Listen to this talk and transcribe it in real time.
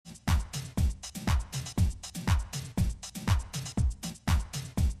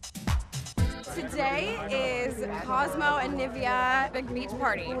Today is Cosmo and NIVEA big beach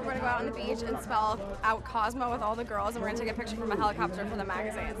party. We're going to go out on the beach and spell out Cosmo with all the girls, and we're going to take a picture from a helicopter for the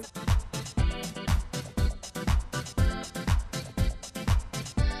magazines.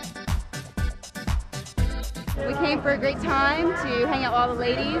 We came for a great time to hang out with all the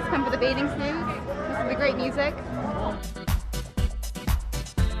ladies, come for the bathing suits, listen to great music.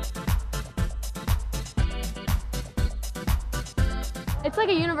 It's like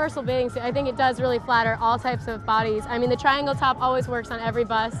a universal bathing suit. I think it does really flatter all types of bodies. I mean, the triangle top always works on every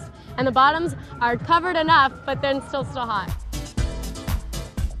bust, and the bottoms are covered enough, but then still hot.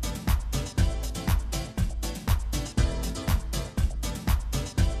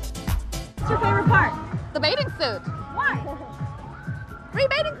 What's your favorite part? The bathing suit. Why? Free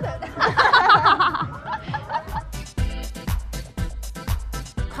bathing suit.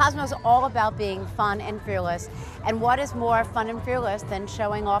 Cosmo's all about being fun and fearless, and what is more fun and fearless than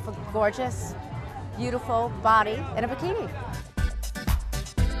showing off a gorgeous, beautiful body in a bikini?